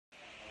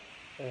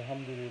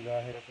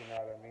Alhamdulillahi Rabbil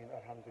Alameen,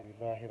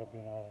 Alhamdulillahi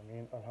Rabbil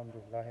Alameen,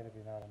 Alhamdulillahi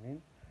Rabbil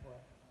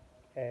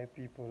Alameen.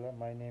 People,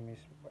 my name is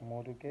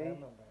Modu Gay,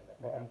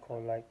 but I'm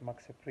called like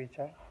Maxi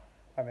Preacher.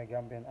 I'm a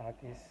Gambian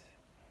artist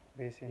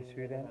based in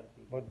Sweden,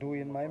 but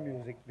doing my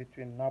music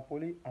between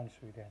Napoli and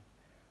Sweden.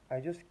 I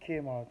just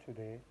came out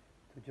today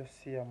to just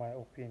share my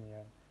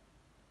opinion.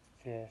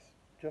 Yes,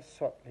 just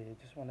shortly,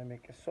 just want to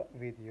make a short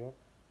video,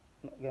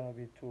 not gonna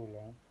be too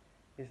long.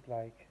 It's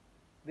like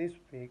this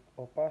week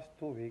or past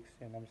 2 weeks,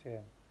 you know what I'm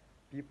saying?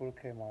 People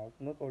came out,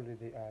 not only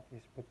the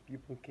artists, but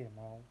people came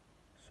out,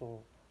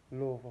 so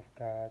love of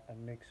God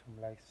and make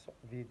some like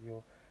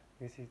video.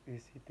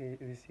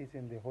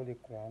 Reciting the Holy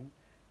Quran,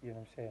 you know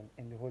what I'm saying,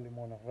 in the holy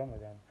month of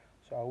Ramadan.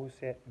 So I will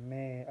say,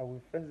 I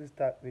will first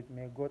start with,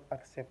 may God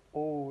accept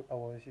all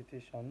our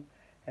recitation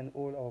and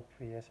all our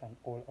prayers and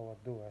all our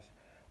du'as.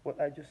 But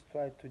I just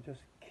tried to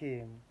just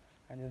came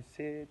and just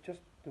say,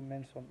 just to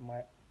mention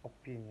my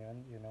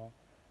opinion,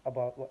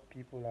 about what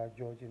people are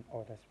judging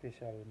others,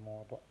 especially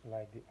more about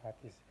like the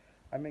artists.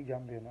 I'm a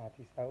Gambian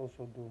artist. I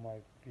also do my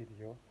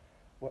video.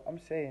 But I'm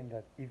saying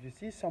that if you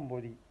see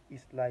somebody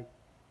is like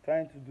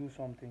trying to do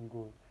something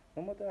good,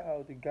 no matter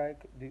how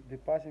the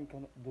person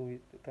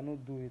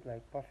cannot do it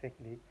like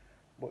perfectly,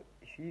 but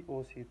he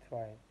or she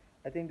try.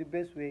 I think the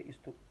best way is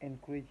to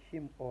encourage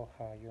him or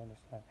her. You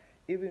understand?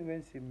 Even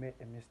when she made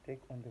a mistake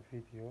on the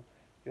video,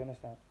 you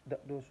understand?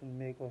 That doesn't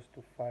make us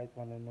to fight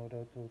one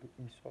another, to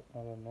insult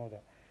one another.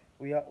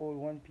 We are all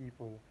one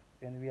people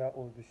and we are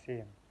all the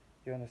same.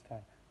 You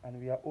understand? And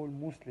we are all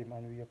Muslim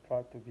and we are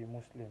proud to be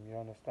Muslim. You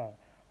understand?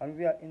 And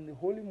we are in the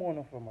holy month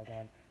of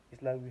Ramadan.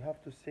 It's like we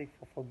have to seek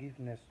for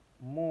forgiveness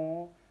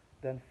more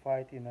than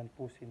fighting and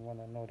pushing one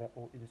another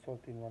or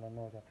insulting one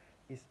another.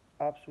 It's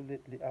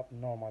absolutely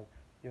abnormal.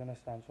 You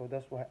understand? So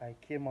that's why I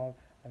came out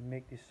and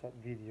make this short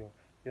video.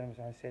 You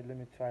understand? I said, let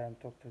me try and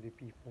talk to the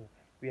people.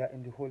 We are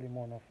in the holy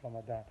month of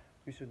Ramadan.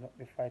 We should not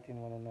be fighting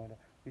one another.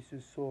 We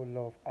should show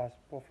love, as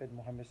Prophet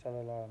Muhammad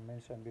Sallallahu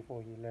mentioned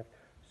before he left.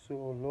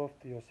 Show love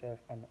to yourself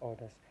and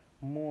others.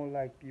 More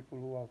like people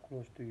who are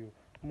close to you.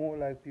 More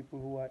like people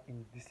who are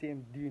in the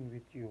same deen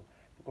with you.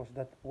 Because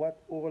that's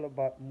what all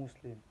about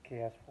Muslim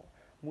cares for.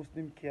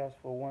 Muslim cares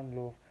for one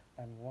love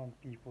and one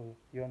people.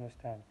 You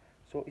understand?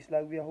 So it's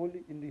like we are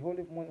holy in the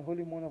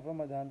holy month of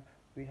Ramadan.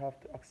 We have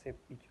to accept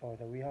each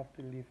other. We have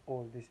to leave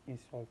all this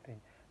insulting.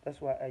 That's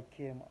why I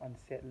came and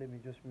said, let me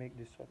just make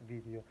this short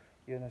video.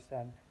 You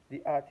understand?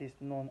 The artist,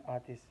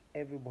 non-artist,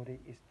 everybody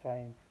is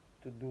trying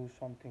to do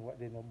something what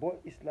they know.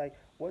 But it's like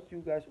what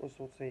you guys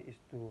also say is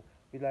to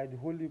be like the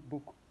holy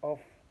book of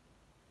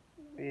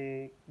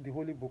the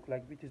holy book,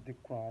 like which is the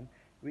Quran,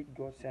 which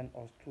God sent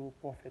us through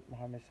Prophet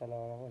Muhammad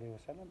Sallallahu Alaihi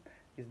Wasallam,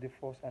 is the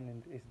first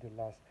and is the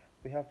last.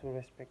 We have to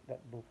respect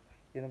that book.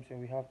 You know what I'm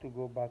saying? We have to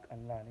go back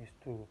and learn. It's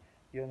true.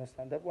 You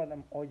understand? That's what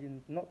I'm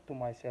urging, not to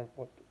myself,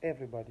 but to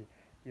everybody.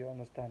 You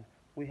understand?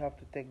 We have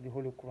to take the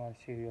Holy Quran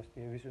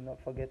seriously. We should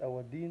not forget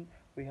our deen.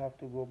 We have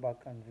to go back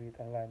and read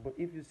and learn. But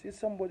if you see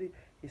somebody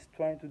is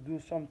trying to do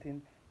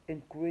something,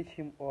 encourage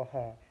him or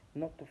her,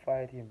 not to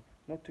fight him,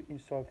 not to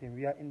insult him.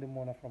 We are in the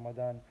month of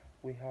Ramadan.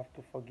 We have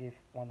to forgive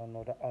one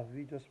another. As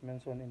we just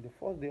mentioned in the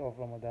first day of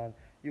Ramadan,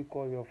 you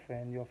call your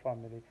friend, your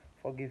family,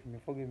 forgive me,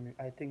 forgive me.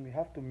 I think we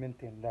have to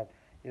maintain that,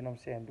 you know what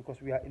I'm saying,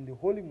 because we are in the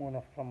holy month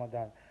of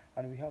Ramadan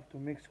and we have to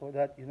make sure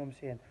that, you know what I'm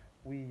saying,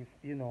 we,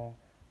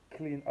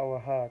 clean our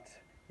hearts.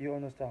 You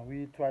understand?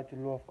 We try to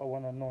love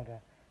one another.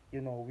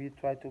 We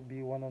try to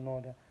be one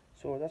another.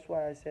 So that's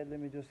why I said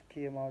let me just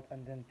came out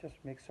and then just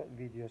make short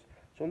videos.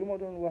 So luma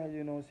don wax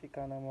si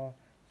kanama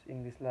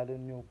English la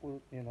don ñew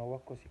pour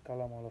wax ko si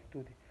kalam wolof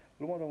tuuti.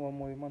 Lu ma doon wax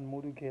mooy man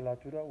Modou Gueye laa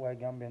tudda waaye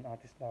Gambian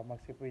artist la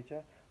Maxi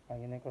Preacher maa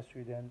ngi nekk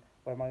Sweden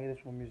waaye maa ngi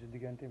def suma musique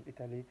diggante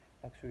Italie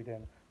ak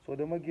Sweden so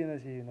dama génn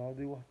si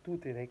di wax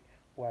tuuti rek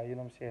waaye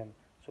seen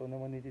so na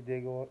ma nit yi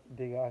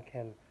dégg ak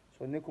xel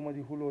so nekkuma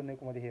di xuloo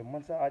nekkuma di xeex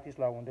man sa artist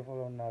laa woon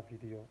defaloon naa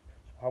vidéo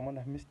so xam nga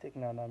ndax mistake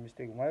naa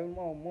mistake waaye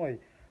ma mooy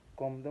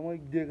comme dama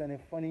dégg ne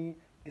fan yi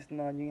gis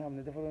naa ñi nga xam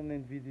ne defaloon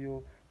nañ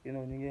vidéo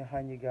ñu ngi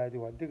xàññi gars yi di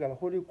wax dëgg la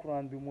Holy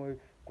Quran bi mooy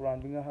Quran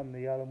bi nga xam ne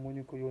yàlla moo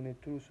ñu ko yónnee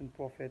through suñ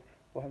prophète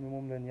boo xam ne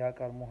moom leen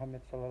yaakaar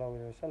Muhammad sallallahu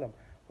alayhi wa sallam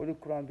Holy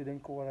Quran bi dañ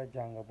ko war a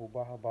jàng bu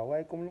baax a baax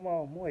waaye comme lu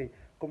ma wax mooy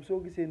comme soo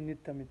gisee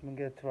nit tamit mu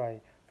ngi try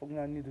foog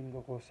naa nit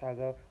nga ko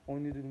saaga o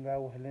nit nga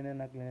wax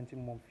leneen ak leneen ci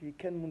moom fii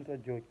kenn mënut a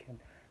jooj kenn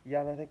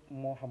yàlla rek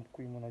moo xam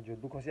kuy mën a jooj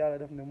because yàlla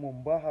def ne moom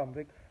mbaaxam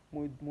rek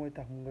mooy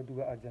tax mu nga dugg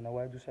àjjana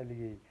waaye du sa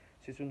liggéey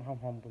si suñ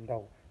xam-xam bu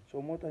ndaw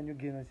so moo tax ñu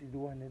génn si di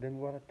wax ne dañ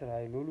war a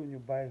try loolu ñu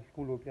bàyyi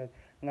xuloo bi ak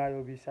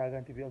ngaayoo bi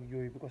saagante bi ak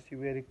yooyu because si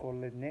weeri koor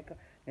la nekk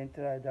nañ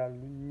try daal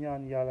lu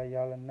ñaan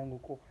yàlla nangu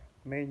ko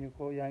may ñu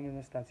ko yaa ngi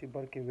understand si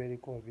barke weeri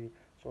koor bi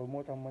so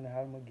moo tax ma ne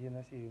xaal ma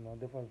génn si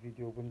defar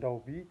vidéo bu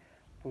ndaw bi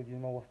pour ñu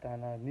ma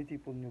waxtaanaa nit yi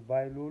pour ñu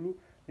bàyyi loolu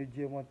ñu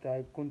jéem a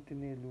taay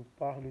continuer lu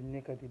baax lu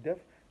nekk di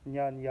def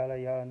ñaan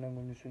yàlla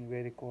nangu ñu suñ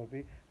weeri koor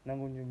bi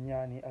nangu ñu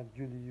ñaan yi ak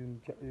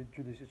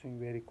julli si suñ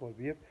weeri koor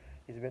bi yëpp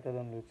is better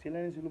than loolu si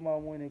leneen si lu ma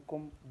mooy ne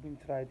comme duñ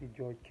try di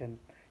jooj kenn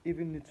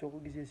even nit soo ko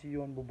gisee si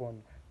yoon bu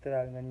bon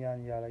tëral nga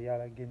ñaan yàlla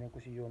yàlla génne ko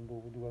si yoon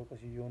boobu dugal ko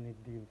si yoon nit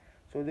diin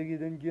soo léegi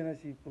dañ génn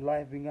si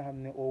life bi nga xam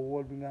ne au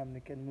world bi nga xam ne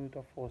kenn mënut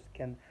a force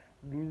kenn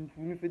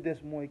lu fi des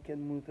mooy kenn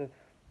mënut a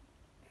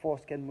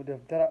force kenn mu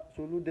def dara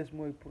soo lu des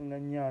mooy pour nga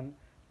ñaan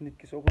nit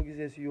ki soo ko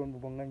gisee si yoon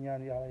boobu nga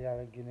ñaan yàlla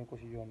yàlla génne ko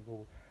si yoon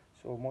boobu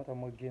so moo tax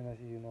ma génn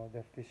si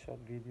def this short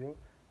video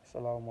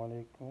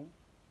asalaamaaleykum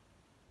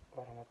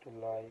wa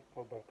rahmatullahi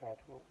wa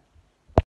barakatuh